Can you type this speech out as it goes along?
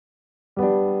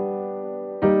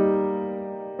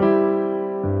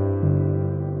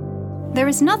there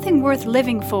is nothing worth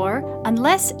living for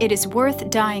unless it is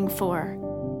worth dying for.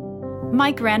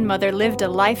 My grandmother lived a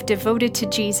life devoted to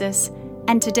Jesus,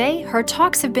 and today her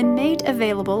talks have been made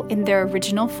available in their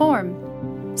original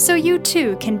form. So you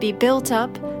too can be built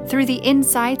up through the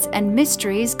insights and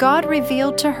mysteries God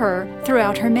revealed to her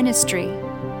throughout her ministry.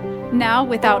 Now,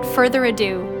 without further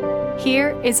ado,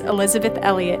 here is Elizabeth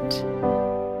Elliot.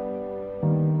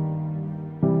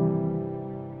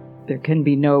 There can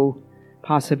be no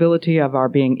possibility of our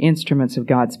being instruments of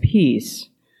God's peace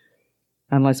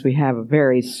unless we have a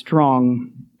very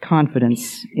strong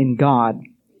confidence in God.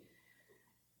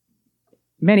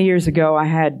 Many years ago, I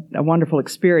had a wonderful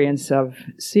experience of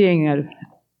seeing an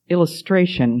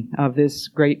illustration of this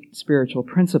great spiritual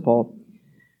principle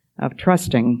of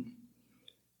trusting.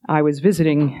 I was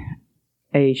visiting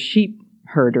a sheep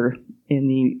herder in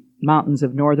the mountains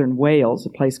of northern Wales, a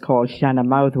place called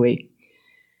Llanymawddwy.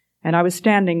 And I was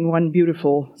standing one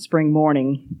beautiful spring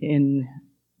morning in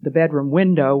the bedroom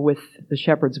window with the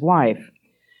shepherd's wife.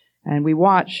 And we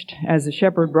watched as the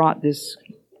shepherd brought this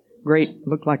great,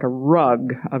 looked like a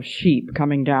rug of sheep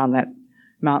coming down that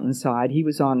mountainside.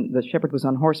 The shepherd was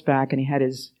on horseback, and he had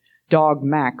his dog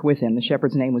Mac with him. The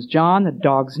shepherd's name was John, the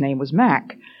dog's name was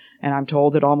Mac. And I'm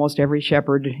told that almost every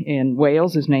shepherd in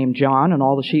Wales is named John, and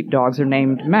all the sheep dogs are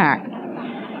named Mac.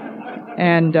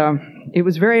 And it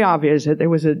was very obvious that there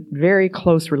was a very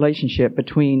close relationship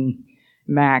between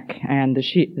Mac and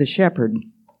the shepherd.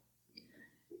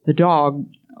 The dog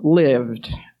lived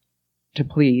to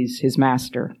please his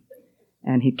master,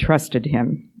 and he trusted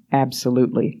him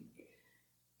absolutely.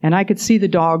 And I could see the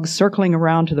dog circling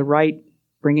around to the right,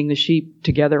 bringing the sheep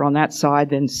together on that side,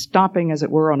 then stopping, as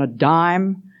it were, on a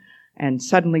dime, and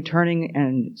suddenly turning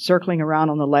and circling around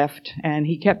on the left. And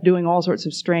he kept doing all sorts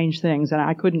of strange things, and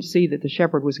I couldn't see that the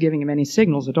shepherd was giving him any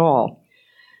signals at all.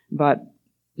 But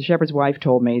the shepherd's wife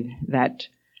told me that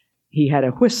he had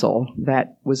a whistle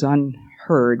that was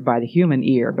unheard by the human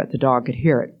ear, but the dog could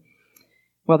hear it.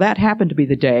 Well, that happened to be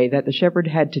the day that the shepherd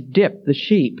had to dip the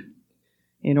sheep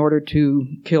in order to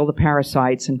kill the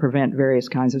parasites and prevent various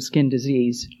kinds of skin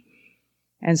disease.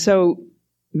 And so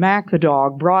Mac, the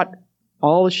dog, brought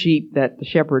all the sheep that the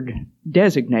shepherd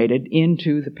designated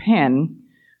into the pen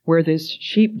where this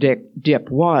sheep dip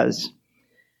was.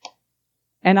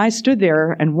 And I stood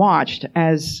there and watched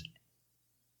as,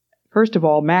 first of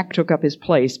all, Mac took up his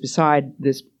place beside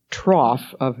this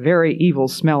trough of very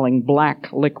evil-smelling black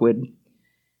liquid.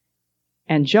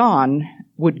 And John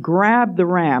would grab the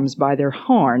rams by their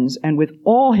horns and with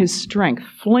all his strength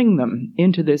fling them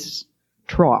into this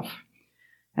trough.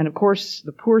 And of course,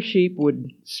 the poor sheep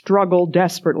would struggle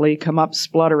desperately, come up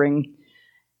spluttering,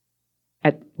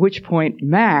 at which point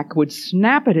Mac would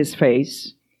snap at his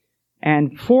face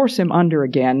and force him under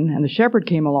again. And the shepherd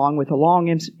came along with a long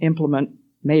implement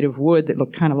made of wood that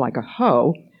looked kind of like a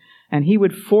hoe, and he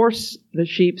would force the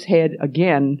sheep's head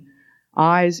again,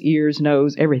 eyes, ears,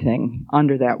 nose, everything,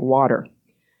 under that water.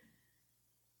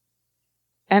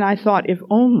 And I thought, if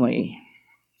only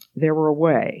there were a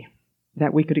way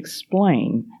that we could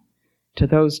explain to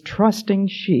those trusting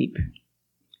sheep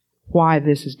why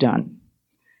this is done.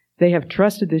 They have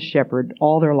trusted this shepherd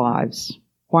all their lives.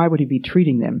 Why would he be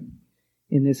treating them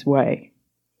in this way?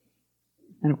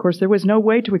 And of course, there was no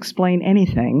way to explain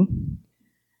anything,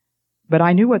 but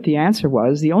I knew what the answer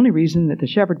was. The only reason that the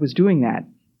shepherd was doing that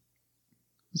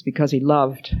was because he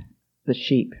loved the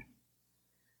sheep.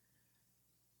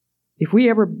 If we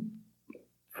ever,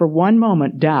 for one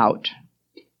moment, doubt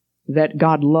that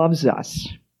God loves us,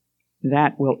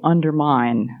 that will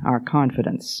undermine our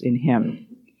confidence in him.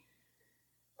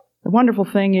 The wonderful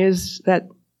thing is that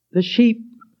the sheep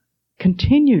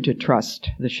continue to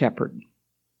trust the shepherd,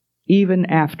 even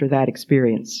after that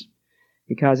experience,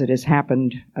 because it has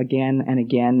happened again and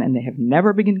again, and they have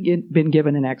never been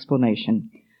given an explanation,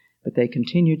 but they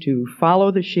continue to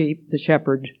follow the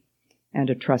shepherd, and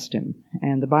to trust him.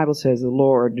 And the Bible says, the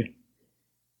Lord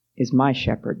is my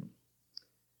shepherd.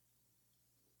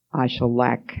 I shall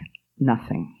lack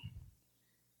nothing.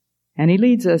 And he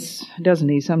leads us, doesn't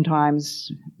he,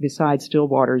 sometimes beside still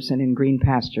waters and in green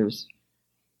pastures.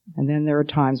 And then there are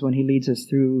times when he leads us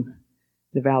through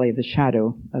the valley of the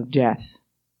shadow of death.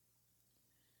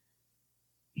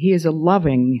 He is a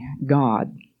loving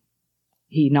God.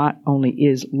 He not only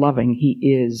is loving, he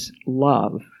is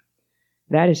love.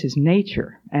 That is his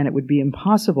nature, and it would be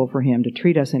impossible for him to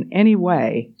treat us in any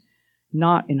way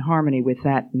not in harmony with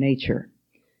that nature.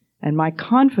 And my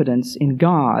confidence in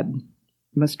God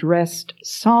must rest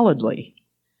solidly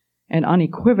and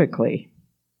unequivocally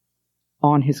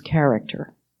on his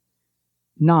character,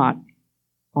 not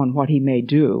on what he may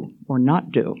do or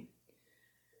not do.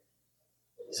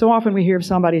 So often we hear of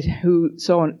somebody who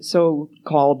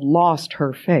so-called lost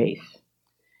her faith.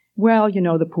 Well, you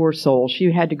know, the poor soul,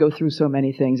 she had to go through so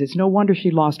many things. It's no wonder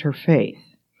she lost her faith.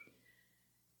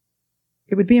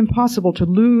 It would be impossible to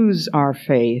lose our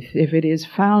faith if it is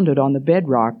founded on the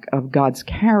bedrock of God's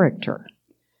character.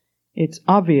 It's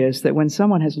obvious that when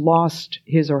someone has lost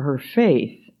his or her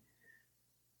faith,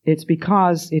 it's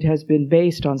because it has been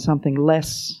based on something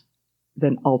less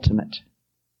than ultimate.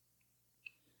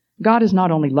 God is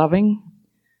not only loving,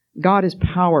 God is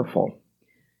powerful.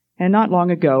 And not long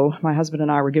ago, my husband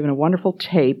and I were given a wonderful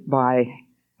tape by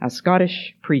a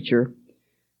Scottish preacher,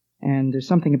 and there's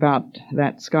something about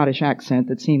that Scottish accent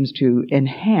that seems to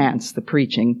enhance the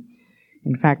preaching.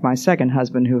 In fact, my second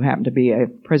husband, who happened to be a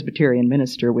Presbyterian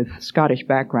minister with Scottish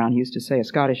background, used to say a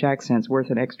Scottish accent's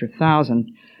worth an extra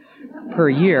 1,000 per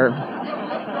year.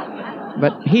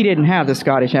 But he didn't have the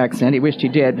Scottish accent. He wished he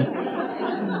did.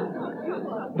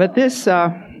 But this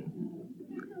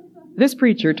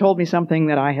preacher told me something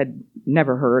that I had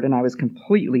never heard, and I was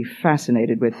completely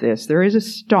fascinated with this. There is a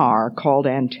star called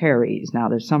Antares. Now,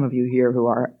 there's some of you here who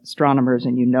are astronomers,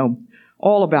 and you know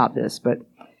all about this, but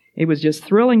it was just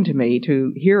thrilling to me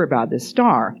to hear about this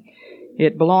star.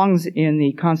 It belongs in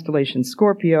the constellation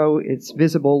Scorpio. It's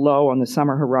visible low on the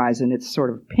summer horizon. It's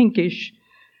sort of pinkish,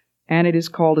 and it is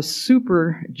called a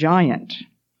supergiant.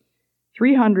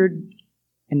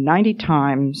 390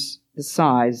 times the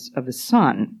size of the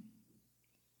sun,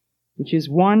 which is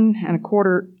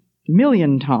 1.25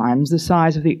 million times the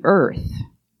size of the earth.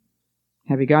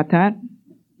 Have you got that?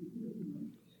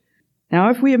 Now,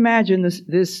 if we imagine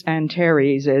this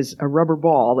Antares as a rubber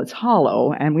ball that's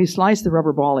hollow, and we slice the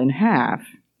rubber ball in half,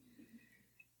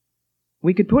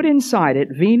 we could put inside it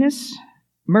Venus,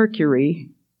 Mercury,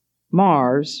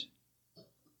 Mars,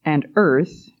 and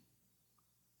Earth,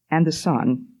 and the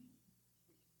sun.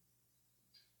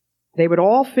 They would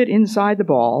all fit inside the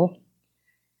ball,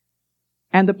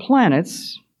 and the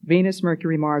planets, Venus,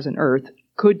 Mercury, Mars, and Earth,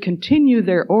 could continue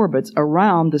their orbits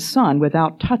around the sun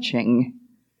without touching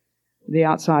the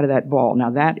outside of that ball.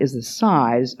 Now, that is the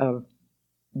size of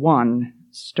one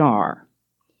star.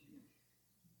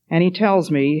 And he tells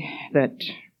me that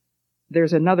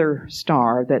there's another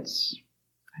star that's,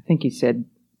 I think he said,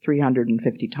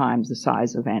 350 times the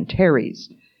size of Antares.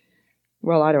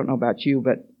 Well, I don't know about you,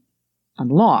 but I'm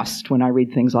lost when I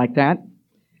read things like that.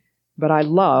 But I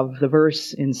love the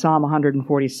verse in Psalm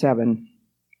 147,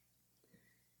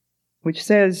 which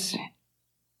says,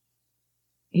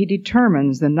 He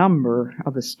determines the number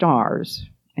of the stars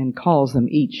and calls them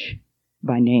each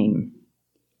by name.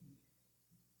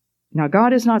 Now,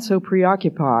 God is not so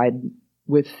preoccupied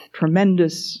with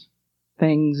tremendous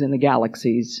things in the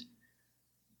galaxies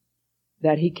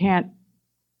that He can't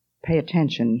pay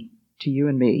attention to you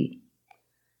and me,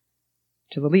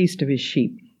 to the least of His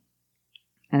sheep.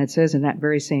 And it says in that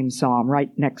very same psalm, right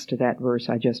next to that verse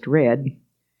I just read,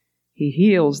 He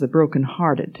heals the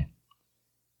brokenhearted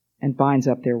and binds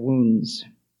up their wounds.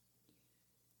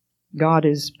 God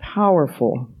is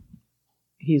powerful.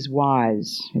 He's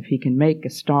wise. If He can make a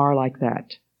star like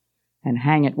that and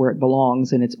hang it where it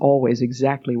belongs, and it's always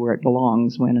exactly where it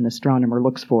belongs when an astronomer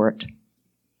looks for it.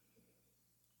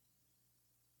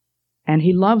 And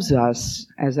He loves us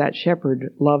as that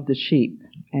shepherd loved the sheep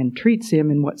and treats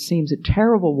him in what seems a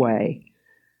terrible way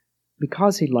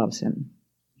because He loves him.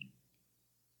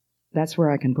 That's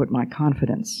where I can put my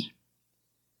confidence.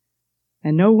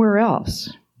 And nowhere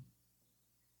else.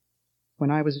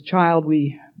 When I was a child,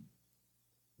 we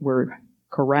were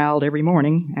corralled every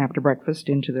morning after breakfast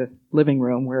into the living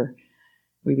room where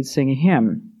we would sing a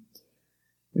hymn.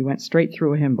 We went straight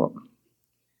through a hymn book.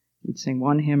 We'd sing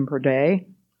one hymn per day,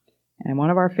 and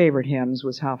one of our favorite hymns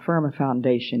was How Firm a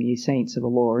Foundation, Ye Saints of the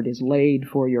Lord, is laid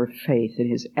for your faith in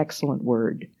His excellent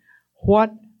word.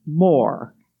 What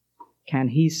more can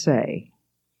He say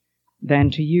than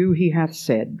to you He hath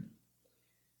said,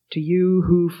 to you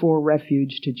who for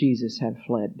refuge to Jesus have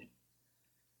fled?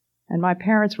 And my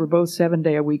parents were both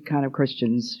 7-day-a-week kind of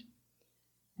Christians,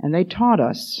 and they taught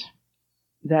us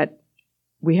that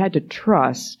we had to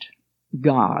trust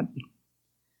God.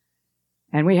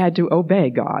 And we had to obey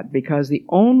God, because the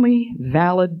only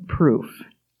valid proof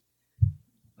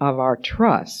of our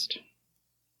trust,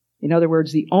 in other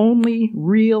words, the only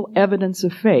real evidence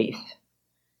of faith,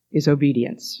 is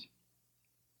obedience.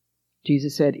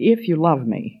 Jesus said, if you love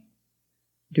me,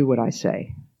 do what I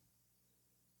say.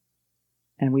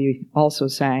 And we also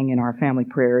sang in our family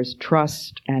prayers,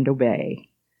 trust and obey.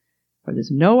 For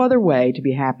there's no other way to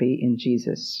be happy in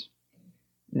Jesus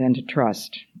than to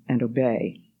trust and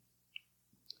obey.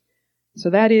 So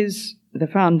that is the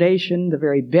foundation, the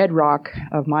very bedrock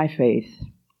of my faith.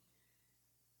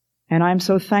 And I'm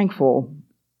so thankful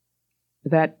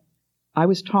that I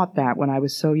was taught that when I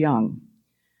was so young.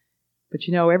 But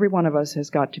you know, every one of us has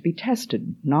got to be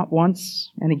tested, not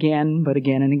once and again, but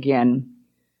again and again,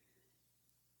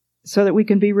 so that we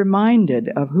can be reminded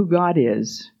of who God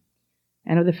is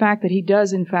and of the fact that He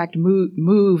does, in fact,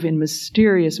 move in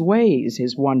mysterious ways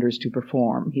His wonders to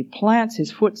perform. He plants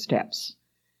His footsteps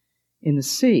in the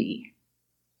sea.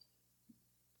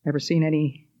 Ever seen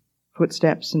any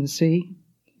footsteps in the sea?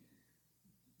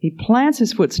 He plants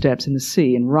His footsteps in the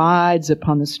sea and rides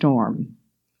upon the storm.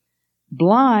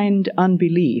 Blind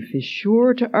unbelief is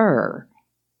sure to err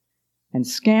and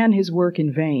scan His work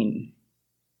in vain.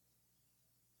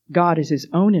 God is His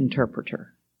own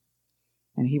interpreter,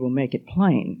 and He will make it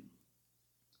plain.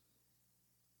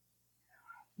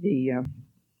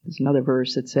 There's another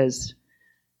verse that says,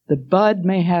 "The bud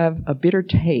may have a bitter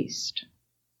taste,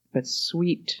 but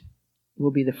sweet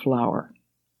will be the flower."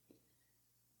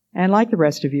 And like the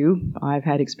rest of you, I've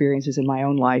had experiences in my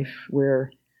own life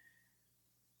where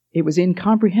it was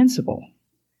incomprehensible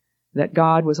that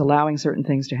God was allowing certain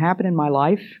things to happen in my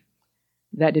life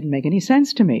that didn't make any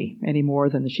sense to me, any more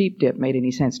than the sheep dip made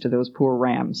any sense to those poor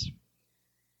rams.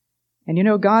 And you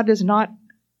know, God does not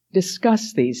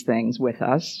discuss these things with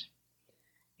us.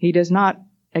 He does not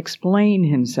explain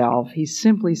Himself. He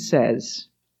simply says,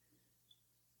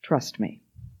 "Trust me."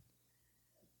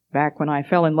 Back when I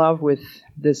fell in love with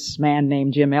this man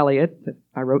named Jim Elliot that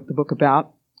I wrote the book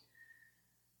about,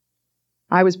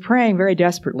 I was praying very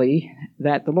desperately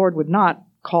that the Lord would not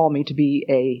call me to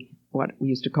be what we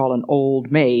used to call an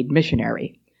old maid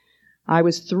missionary. I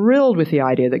was thrilled with the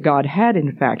idea that God had,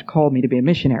 in fact, called me to be a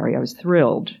missionary. I was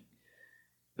thrilled.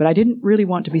 But I didn't really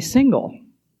want to be single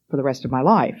for the rest of my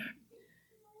life.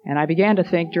 And I began to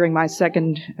think during my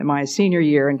senior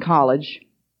year in college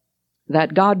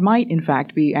that God might, in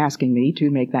fact, be asking me to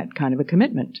make that kind of a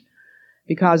commitment,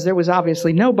 because there was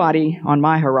obviously nobody on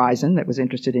my horizon that was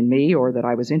interested in me or that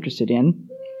I was interested in.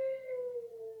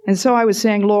 And so I was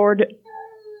saying, "Lord,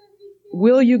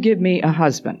 will you give me a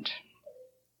husband?"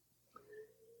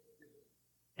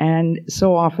 And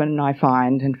so often I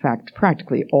find, in fact,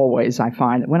 practically always I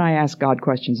find that when I ask God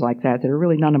questions like that are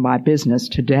really none of my business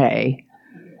today,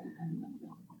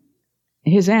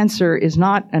 His answer is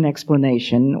not an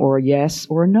explanation or a yes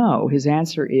or a no. His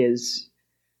answer is,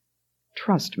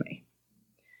 "Trust me."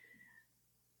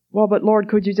 Well, but Lord,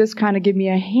 could you just kind of give me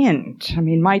a hint? I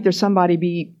mean, might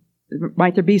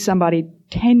there be somebody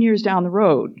 10 years down the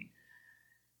road?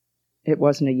 It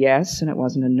wasn't a yes and it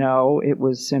wasn't a no. It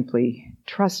was simply,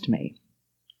 "Trust me."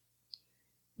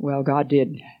 Well, God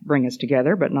did bring us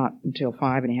together, but not until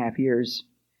 5.5 years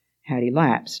had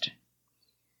elapsed.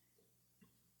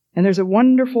 And there's a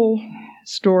wonderful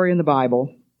story in the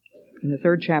Bible, in the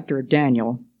 3rd chapter of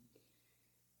Daniel,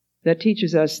 that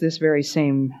teaches us this very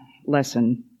same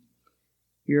lesson.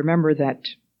 You remember that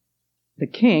the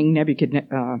king,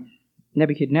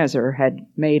 Nebuchadnezzar, had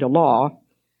made a law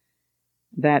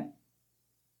that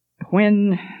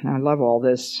I love all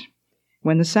this,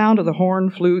 when the sound of the horn,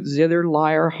 flute, zither,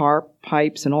 lyre, harp,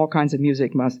 pipes, and all kinds of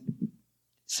music must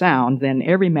sound, then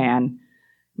every man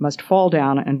must fall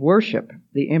down and worship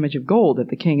the image of gold that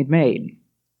the king had made.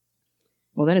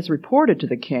 Well, then it's reported to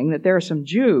the king that there are some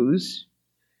Jews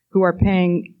who are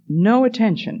paying no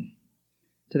attention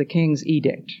to the king's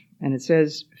edict. And it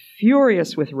says,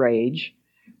 furious with rage,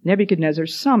 Nebuchadnezzar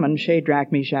summoned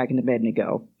Shadrach, Meshach, and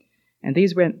Abednego. And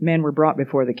these men were brought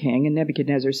before the king, and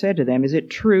Nebuchadnezzar said to them, "Is it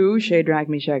true, Shadrach,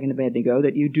 Meshach, and Abednego,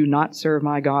 that you do not serve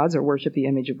my gods or worship the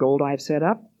image of gold I have set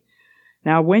up?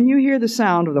 Now, when you hear the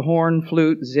sound of the horn,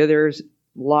 flute, zithers,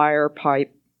 lyre,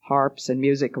 pipe, harps, and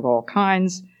music of all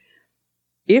kinds,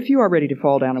 if you are ready to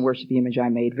fall down and worship the image I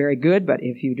made, very good, but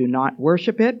if you do not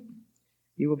worship it,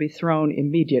 you will be thrown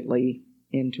immediately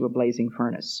into a blazing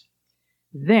furnace.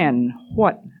 Then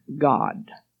what God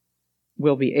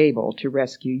will be able to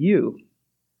rescue you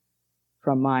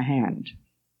from my hand?"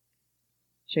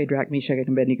 Shadrach, Meshach, and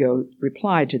Abednego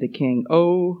replied to the king,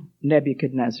 "O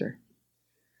Nebuchadnezzar,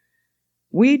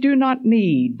 we do not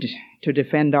need to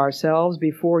defend ourselves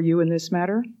before you in this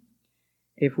matter.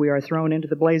 If we are thrown into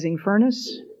the blazing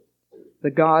furnace,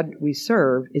 the God we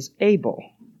serve is able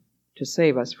to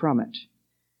save us from it,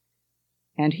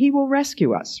 and He will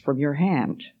rescue us from your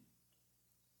hand.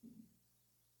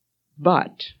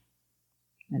 But,"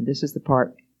 and this is the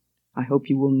part I hope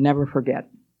you will never forget,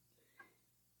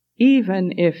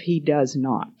 "even if He does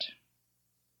not,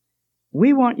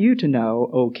 we want you to know,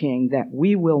 O king, that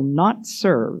we will not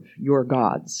serve your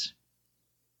gods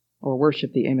or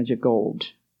worship the image of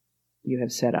gold you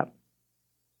have set up."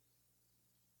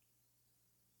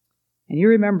 And you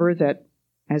remember that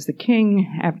as the king,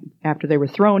 after they were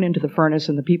thrown into the furnace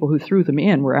and the people who threw them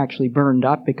in were actually burned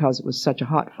up because it was such a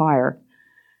hot fire,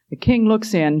 the king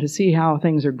looks in to see how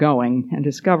things are going and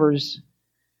discovers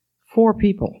 4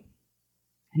 people.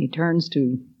 And he turns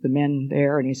to the men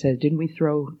there and he says, "Didn't we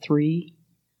throw 3?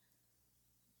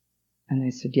 And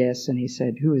they said, "Yes." And he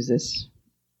said, "Who is this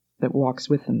that walks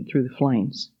with them through the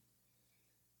flames?"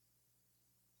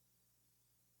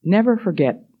 Never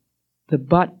forget the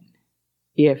but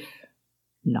if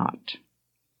not.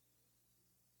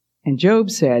 And Job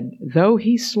said, "Though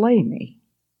he slay me,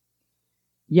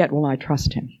 yet will I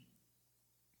trust him."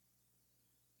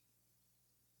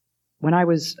 When I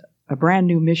was a brand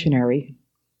new missionary,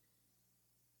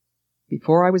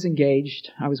 before I was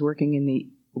engaged, I was working in the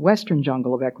western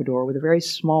jungle of Ecuador with a very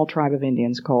small tribe of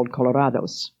Indians called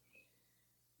Colorados.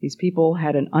 These people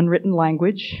had an unwritten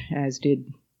language, as did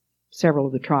several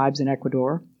of the tribes in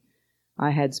Ecuador.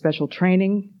 I had special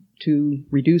training to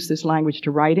reduce this language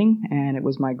to writing, and it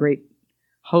was my great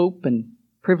hope and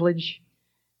privilege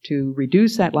to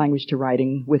reduce that language to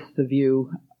writing with the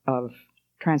view of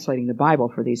translating the Bible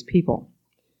for these people.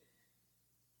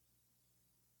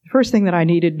 The first thing that I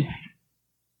needed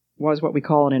was what we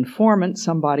call an informant,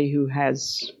 somebody who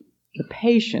has the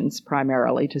patience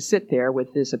primarily to sit there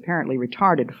with this apparently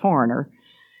retarded foreigner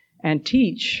and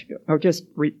teach or just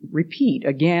repeat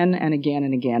again and again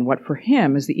and again what for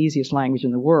him is the easiest language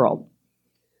in the world.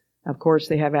 Of course,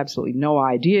 they have absolutely no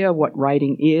idea what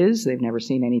writing is. They've never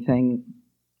seen anything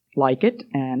like it,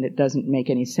 and it doesn't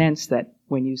make any sense that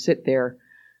when you sit there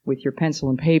with your pencil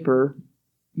and paper,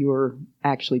 you're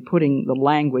actually putting the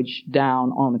language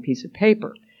down on the piece of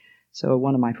paper. So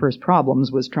one of my first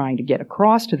problems was trying to get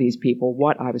across to these people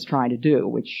what I was trying to do,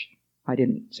 which I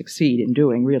didn't succeed in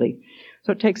doing, really.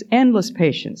 So it takes endless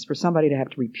patience for somebody to have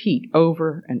to repeat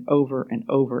over and over and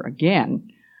over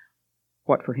again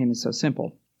what for him is so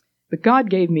simple. But God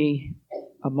gave me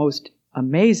a most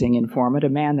amazing informant, a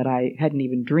man that I hadn't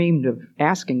even dreamed of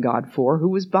asking God for, who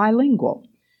was bilingual.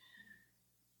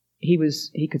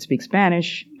 He could speak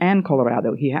Spanish and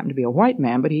Colorado. He happened to be a white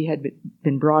man, but he had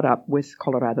been brought up with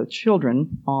Colorado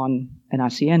children on an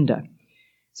hacienda.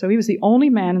 So he was the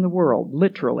only man in the world,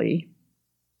 literally,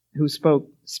 who spoke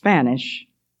Spanish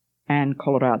and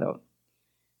Colorado.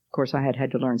 Of course, I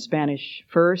had to learn Spanish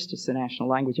first. It's the national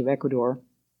language of Ecuador.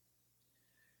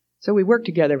 So we worked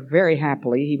together very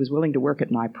happily. He was willing to work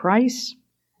at my price.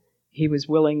 He was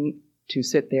willing to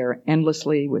sit there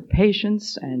endlessly with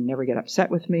patience and never get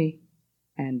upset with me.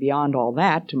 And beyond all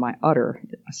that, to my utter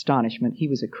astonishment, he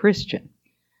was a Christian.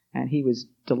 And he was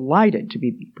delighted to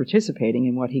be participating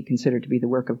in what he considered to be the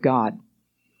work of God.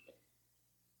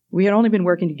 We had only been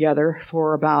working together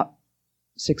for about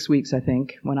 6 weeks, I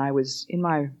think, when I was in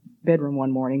my bedroom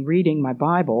one morning reading my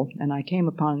Bible, and I came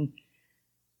upon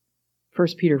 1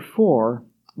 Peter 4,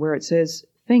 where it says,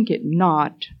 "Think it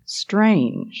not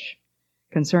strange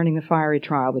concerning the fiery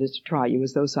trial that is to try you,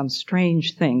 as though some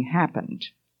strange thing happened."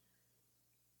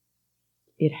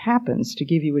 It happens to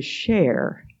give you a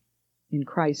share in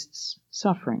Christ's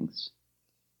sufferings.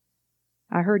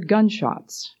 I heard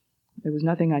gunshots. There was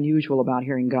nothing unusual about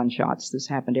hearing gunshots. This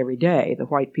happened every day. The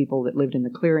white people that lived in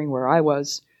the clearing where I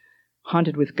was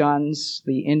hunted with guns.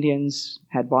 The Indians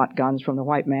had bought guns from the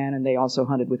white man, and they also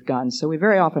hunted with guns. So we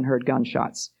very often heard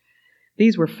gunshots.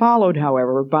 These were followed,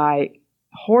 however, by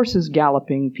horses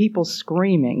galloping, people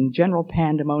screaming, general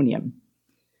pandemonium.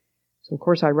 So, of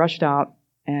course, I rushed out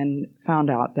and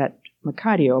found out that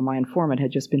Macario, my informant,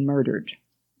 had just been murdered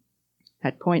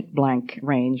at point-blank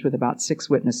range with about 6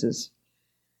 witnesses.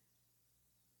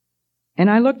 And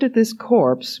I looked at this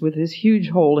corpse with this huge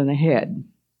hole in the head.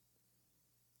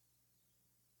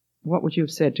 What would you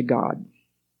have said to God?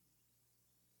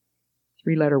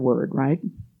 3-letter word, right?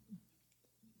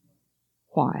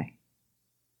 Why?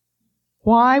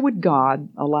 Why would God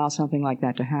allow something like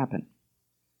that to happen?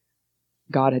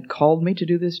 God had called me to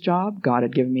do this job. God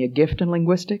had given me a gift in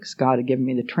linguistics. God had given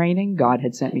me the training. God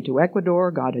had sent me to Ecuador.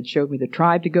 God had showed me the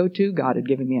tribe to go to. God had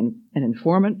given me an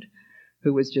informant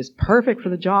who was just perfect for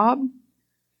the job.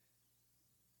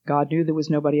 God knew there was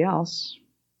nobody else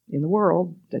in the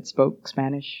world that spoke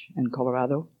Spanish and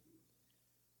Colorado.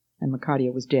 And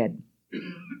Macario was dead.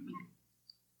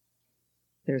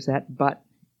 There's that but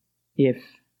if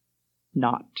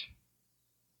not.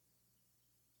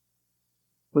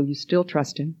 Will you still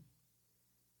trust him?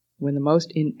 When the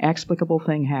most inexplicable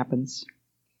thing happens,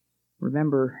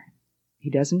 remember,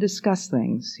 he doesn't discuss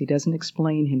things. He doesn't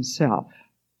explain himself.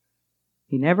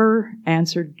 He never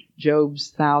answered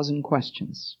Job's 1,000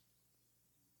 questions,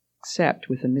 except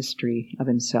with the mystery of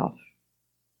himself.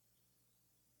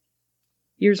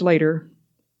 Years later,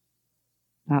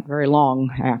 not very long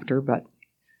after, but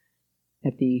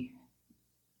at the,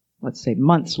 let's say,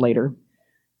 months later,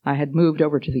 I had moved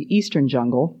over to the eastern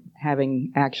jungle,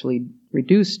 having actually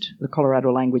reduced the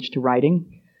Colorado language to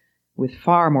writing with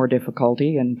far more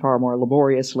difficulty and far more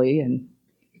laboriously and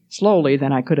slowly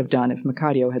than I could have done if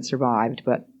Macario had survived,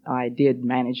 but I did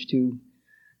manage to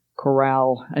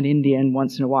corral an Indian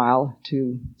once in a while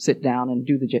to sit down and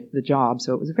do the job.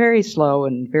 So it was very slow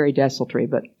and very desultory,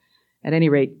 but at any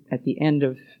rate, at the end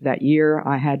of that year,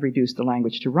 I had reduced the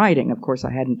language to writing. Of course,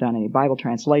 I hadn't done any Bible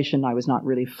translation. I was not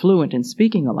really fluent in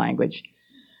speaking the language.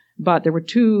 But there were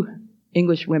 2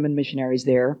 English women missionaries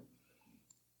there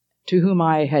to whom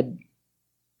I had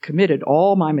committed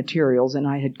all my materials, and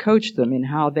I had coached them in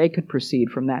how they could proceed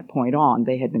from that point on.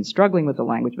 They had been struggling with the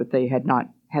language, but they had not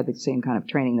had the same kind of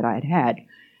training that I had had.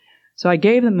 So I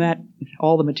gave them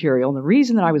all the material. And the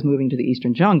reason that I was moving to the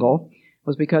eastern jungle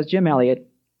was because Jim Elliot,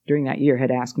 during that year,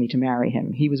 had asked me to marry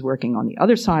him. He was working on the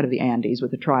other side of the Andes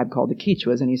with a tribe called the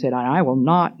Quichuas, and he said, I will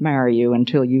not marry you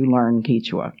until you learn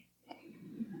Quichua.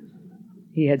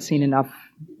 He had seen enough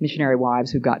missionary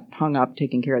wives who got hung up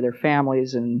taking care of their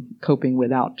families and coping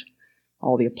without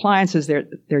all the appliances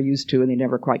they're used to, and they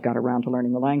never quite got around to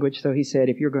learning the language. So he said,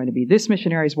 if you're going to be this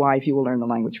missionary's wife, you will learn the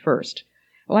language first.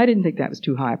 Well, I didn't think that was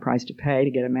too high a price to pay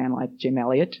to get a man like Jim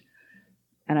Elliot.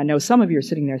 And I know some of you are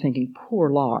sitting there thinking,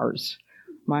 poor Lars.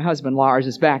 My husband, Lars,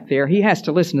 is back there. He has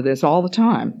to listen to this all the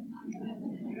time.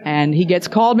 And he gets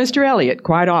called Mr. Elliot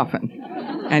quite often.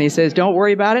 And he says, don't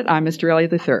worry about it, I'm Mr.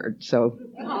 Elliot III. So,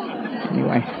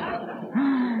 anyway.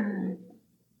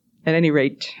 At any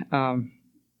rate, I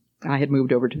had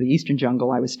moved over to the eastern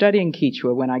jungle. I was studying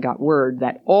Quechua when I got word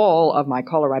that all of my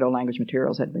Colorado language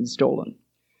materials had been stolen.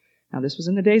 Now, this was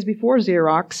in the days before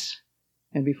Xerox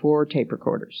and before tape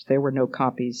recorders. There were no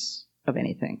copies of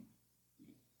anything.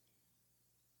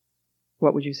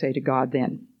 What would you say to God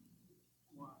then?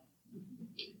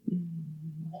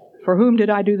 For whom did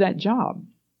I do that job?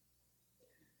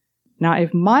 Now,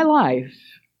 if my life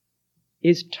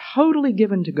is totally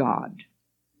given to God,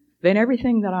 then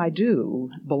everything that I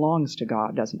do belongs to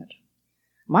God, doesn't it?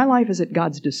 My life is at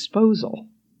God's disposal.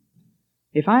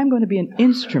 If I'm going to be an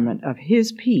instrument of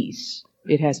His peace,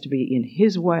 it has to be in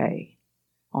His way,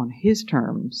 on His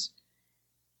terms,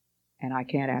 and I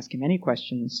can't ask Him any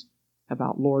questions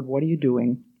about, Lord, what are you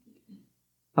doing,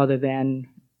 other than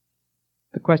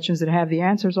the questions that have the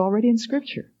answers already in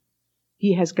Scripture.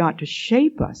 He has got to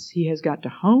shape us. He has got to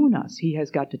hone us. He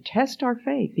has got to test our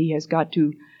faith. He has got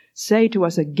to say to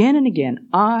us again and again,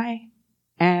 I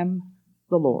am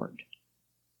the Lord.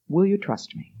 Will you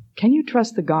trust me? Can you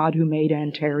trust the God who made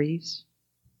Antares?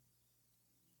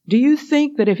 Do you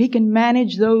think that if He can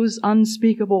manage those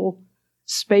unspeakable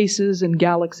spaces and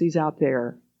galaxies out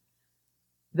there,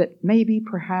 that maybe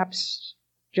perhaps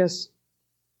just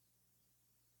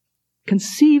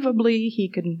conceivably He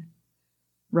can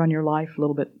run your life a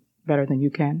little bit better than you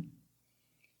can?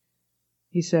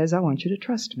 He says, I want you to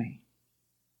trust me.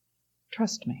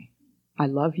 Trust me. I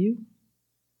love you.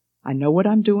 I know what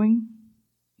I'm doing.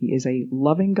 He is a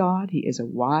loving God. He is a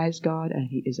wise God, and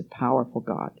He is a powerful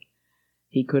God.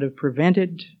 He could have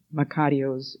prevented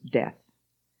Macario's death.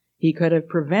 He could have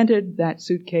prevented that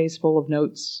suitcase full of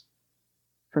notes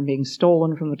from being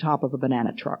stolen from the top of a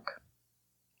banana truck.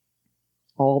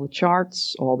 All the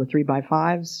charts, all the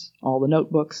 3x5s, all the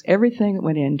notebooks, everything that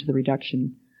went into the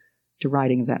reduction to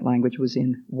writing of that language was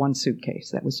in one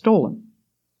suitcase that was stolen.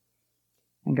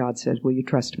 And God says, will you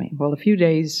trust me? Well, a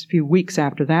few weeks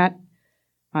after that,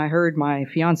 I heard my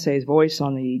fiance's voice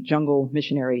on the Jungle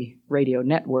Missionary Radio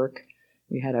Network.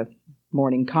 We had a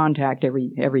morning contact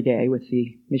every day with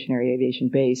the Missionary Aviation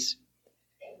Base.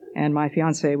 And my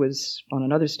fiancé was on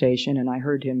another station, and I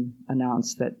heard him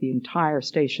announce that the entire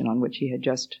station on which he had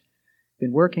just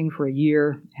been working for a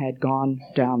year had gone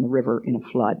down the river in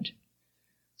a flood,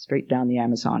 straight down the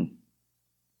Amazon.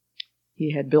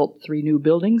 He had built 3 new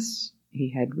buildings.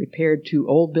 He had repaired 2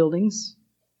 old buildings.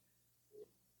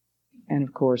 And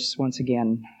of course, once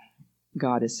again,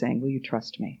 God is saying, will you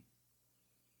trust me?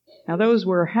 Now, those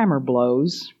were hammer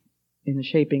blows in the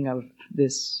shaping of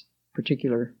this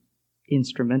particular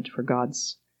instrument for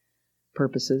God's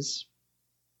purposes.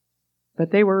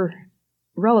 But they were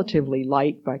relatively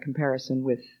light by comparison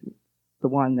with the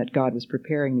one that God was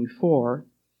preparing me for,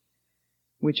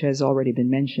 which has already been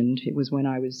mentioned. It was when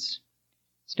I was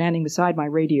standing beside my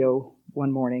radio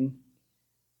one morning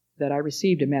that I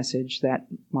received a message that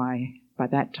by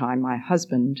that time, my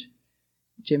husband,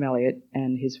 Jim Elliot,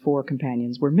 and his 4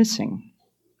 companions were missing.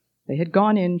 They had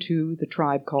gone into the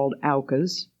tribe called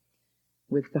Aucas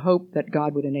with the hope that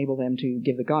God would enable them to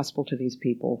give the gospel to these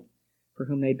people for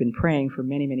whom they'd been praying for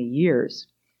many, many years.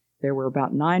 There were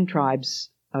about 9 tribes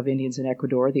of Indians in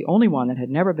Ecuador. The only one that had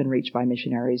never been reached by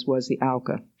missionaries was the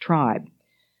Auca tribe.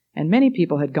 And many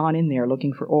people had gone in there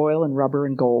looking for oil and rubber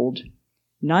and gold.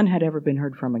 None had ever been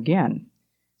heard from again.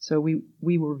 So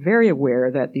we were very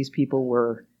aware that these people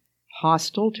were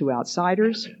hostile to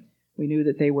outsiders. We knew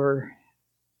that they were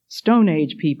Stone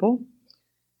Age people,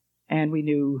 and we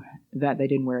knew that they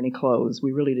didn't wear any clothes.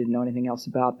 We really didn't know anything else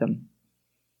about them.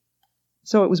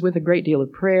 So it was with a great deal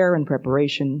of prayer and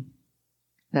preparation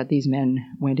that these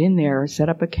men went in there, set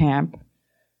up a camp,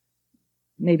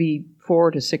 maybe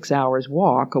 4 to 6 hours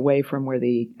walk away from where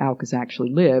the Aucas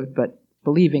actually lived, but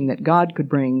believing that God could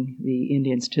bring the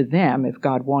Indians to them if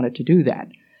God wanted to do that.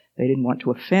 They didn't want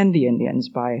to offend the Indians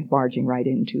by barging right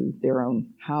into their own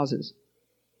houses.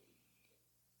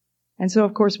 And so,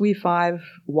 of course, we 5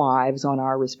 wives on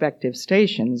our respective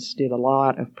stations did a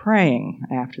lot of praying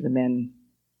after the men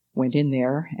went in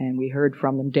there, and we heard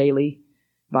from them daily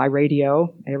by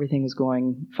radio. Everything was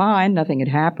going fine. Nothing had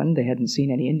happened. They hadn't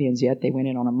seen any Indians yet. They went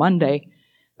in on a Monday.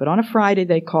 But on a Friday,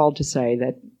 they called to say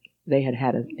that they had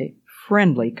had a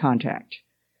friendly contact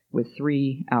with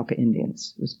 3 Auca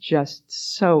Indians. It was just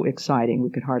so exciting, we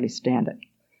could hardly stand it.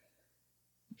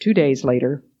 2 days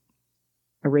later,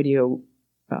 a radio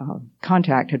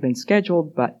contact had been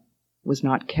scheduled but was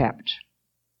not kept.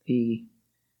 The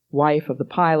wife of the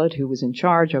pilot, who was in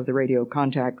charge of the radio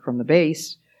contact from the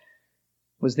base,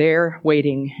 was there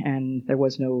waiting, and there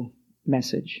was no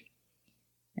message.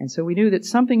 And so we knew that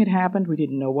something had happened. We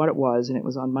didn't know what it was, and it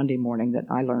was on Monday morning that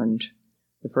I learned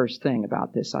the first thing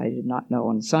about this. I did not know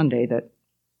on Sunday that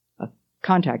a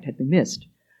contact had been missed.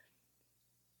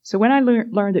 So when I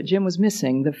learned that Jim was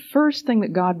missing, the first thing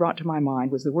that God brought to my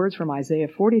mind was the words from Isaiah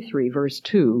 43, verse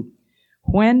 2,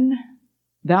 "When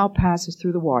thou passest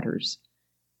through the waters,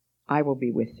 I will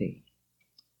be with thee.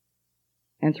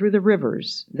 And through the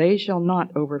rivers, they shall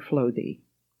not overflow thee.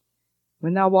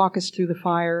 When thou walkest through the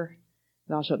fire,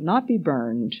 thou shalt not be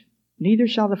burned, neither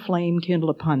shall the flame kindle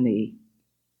upon thee.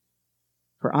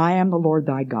 For I am the Lord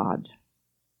thy God.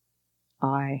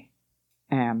 I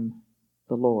am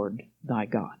the Lord thy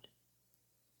God."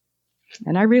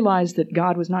 And I realized that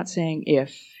God was not saying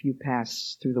if you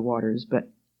pass through the waters, but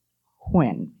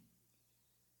when.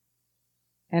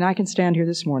 And I can stand here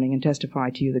this morning and testify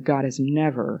to you that God has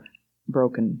never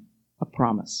broken a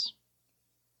promise.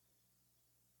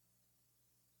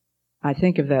 I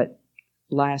think of that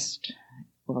there's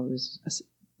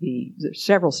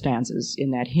several stanzas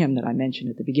in that hymn that I mentioned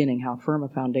at the beginning, How Firm a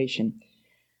Foundation.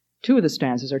 2 of the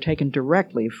stanzas are taken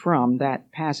directly from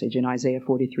that passage in Isaiah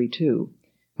 43:2.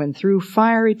 "When through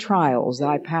fiery trials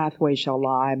thy pathway shall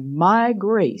lie, my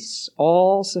grace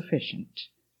all sufficient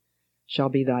shall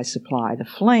be thy supply. The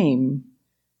flame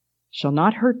shall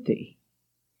not hurt thee.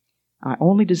 I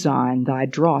only design thy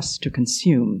dross to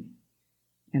consume,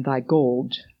 and thy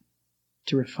gold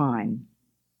to refine."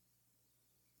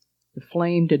 The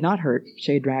flame did not hurt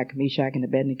Shadrach, Meshach, and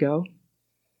Abednego.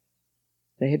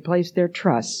 They had placed their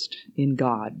trust in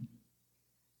God.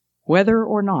 Whether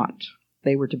or not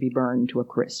they were to be burned to a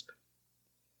crisp.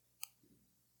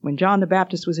 When John the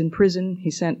Baptist was in prison,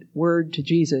 he sent word to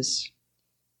Jesus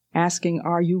asking,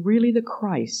 "Are you really the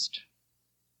Christ?"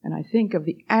 And I think of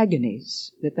the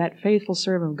agonies that faithful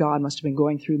servant of God must have been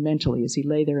going through mentally as he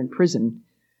lay there in prison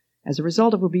as a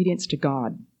result of obedience to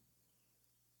God.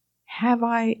 Have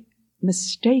I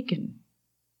mistaken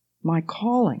my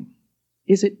calling?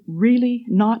 Is it really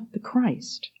not the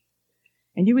Christ?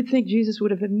 And you would think Jesus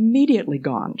would have immediately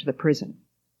gone to the prison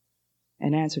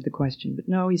and answered the question. But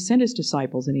no, he sent his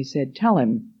disciples and he said, "Tell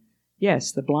him,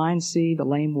 yes, the blind see, the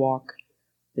lame walk,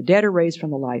 the dead are raised from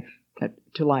to life.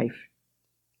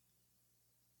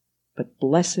 But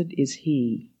blessed is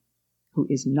he who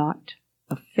is not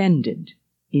offended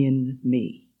in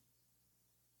me."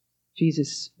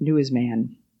 Jesus knew his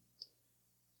man.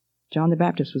 John the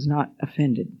Baptist was not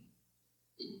offended.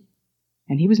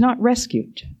 And he was not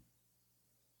rescued.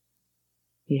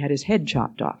 He had his head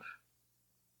chopped off.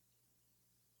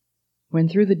 "When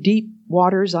through the deep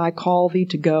waters I call thee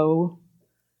to go,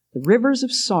 the rivers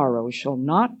of sorrow shall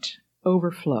not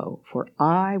overflow, for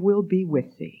I will be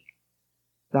with thee,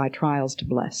 thy trials to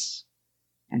bless,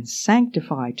 and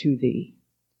sanctify to thee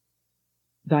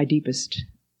thy deepest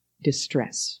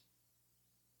distress."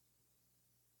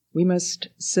 We must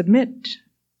submit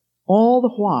all the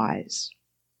whys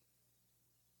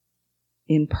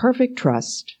in perfect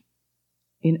trust,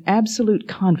 in absolute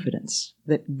confidence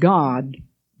that God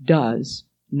does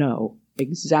know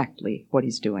exactly what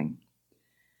he's doing.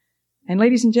 And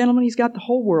ladies and gentlemen, he's got the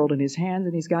whole world in his hands,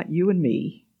 and he's got you and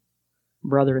me,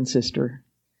 brother and sister.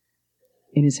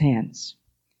 in his hands.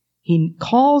 He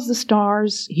calls the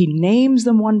stars, he names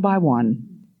them one by one,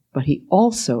 but he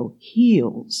also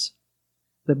heals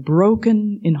the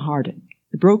broken-hearted,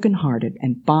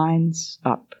 and binds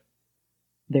up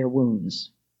their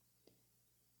wounds.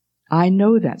 I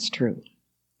know that's true.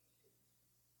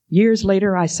 Years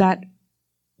later, I sat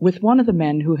with one of the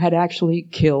men who had actually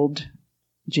killed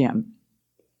Jim.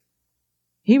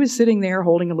 He was sitting there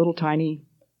holding a little tiny,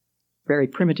 very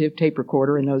primitive tape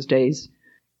recorder in those days.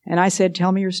 And I said,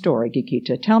 "Tell me your story,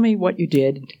 Gikita. Tell me what you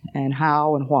did and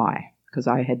how and why." Because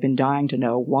I had been dying to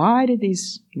know, why did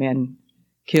these men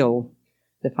kill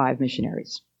the 5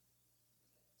 missionaries?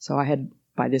 So I had,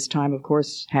 by this time, of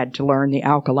course, had to learn the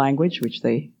Auca language, which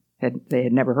they had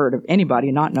never heard of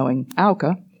anybody not knowing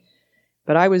Auca.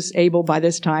 But I was able by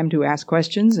this time to ask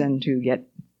questions and to get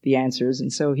the answers.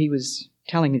 And so he was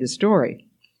telling me the story.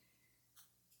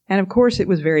 And of course, it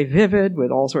was very vivid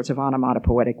with all sorts of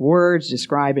onomatopoetic words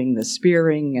describing the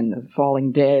spearing and the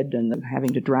falling dead and the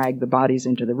having to drag the bodies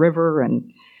into the river.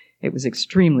 And it was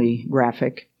extremely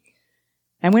graphic.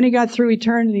 And when he got through, he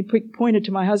turned and he pointed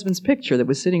to my husband's picture that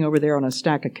was sitting over there on a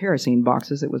stack of kerosene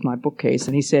boxes. It was my bookcase.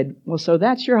 And he said, "Well, so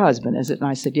that's your husband, is it?" And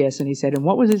I said, "Yes." And he said, "And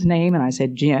what was his name?" And I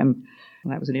said, "Jim."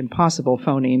 And that was an impossible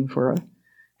phoneme for a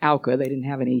Auca. They didn't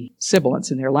have any sibilants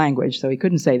in their language, so he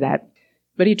couldn't say that.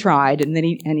 But he tried, and then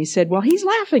he said, "Well, he's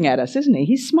laughing at us, isn't he?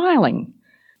 He's smiling."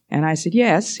 And I said,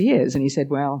 "Yes, he is." And he said,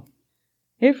 "Well,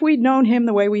 if we'd known him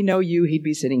the way we know you, he'd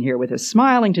be sitting here with us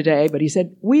smiling today." But he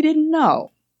said, "We didn't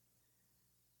know.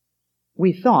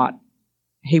 We thought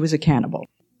he was a cannibal."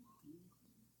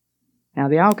 Now,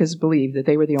 the Aucas believed that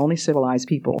they were the only civilized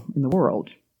people in the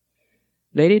world.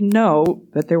 They didn't know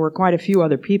that there were quite a few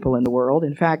other people in the world.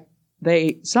 In fact,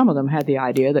 some of them had the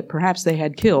idea that perhaps they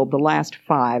had killed the last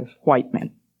 5 white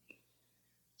men.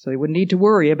 So they wouldn't need to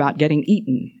worry about getting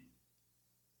eaten.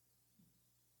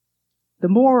 The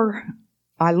more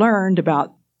I learned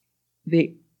about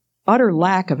the utter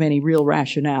lack of any real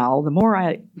rationale, the more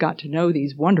I got to know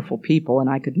these wonderful people, and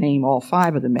I could name all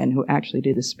 5 of the men who actually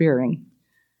did the spearing,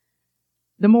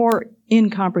 the more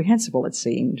incomprehensible it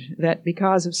seemed that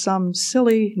because of some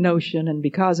silly notion and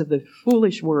because of the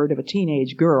foolish word of a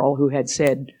teenage girl who had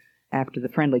said, after the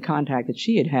friendly contact that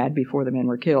she had had before the men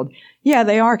were killed, "Yeah,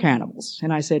 they are cannibals."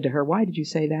 And I said to her, "Why did you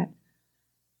say that?"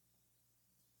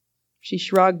 She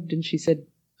shrugged and she said,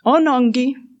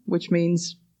 "Onongi," which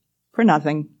means for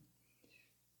nothing.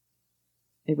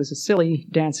 It was a silly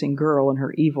dancing girl and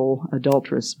her evil,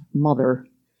 adulterous mother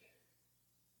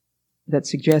that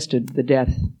suggested the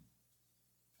death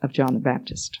of John the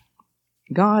Baptist.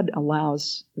 God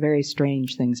allows very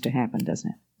strange things to happen,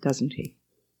 doesn't he?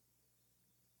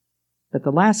 But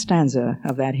the last stanza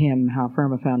of that hymn, "How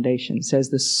Firm a Foundation," says,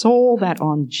 "The soul that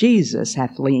on Jesus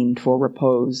hath leaned for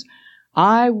repose,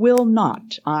 I will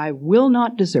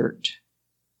not desert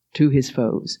to his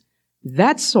foes.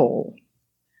 That soul,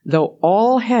 though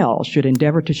all hell should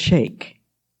endeavor to shake,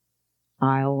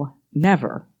 I'll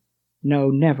never, no,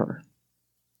 never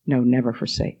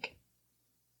forsake."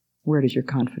 Where does your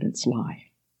confidence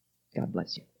lie? God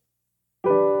bless you.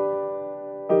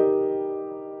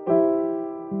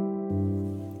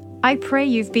 I pray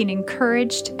you've been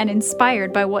encouraged and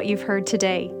inspired by what you've heard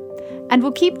today, and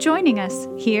will keep joining us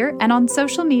here and on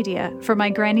social media for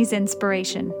My Granny's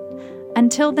inspiration.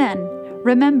 Until then,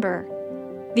 remember,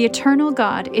 the eternal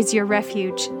God is your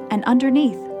refuge, and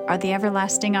underneath are the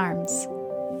everlasting arms.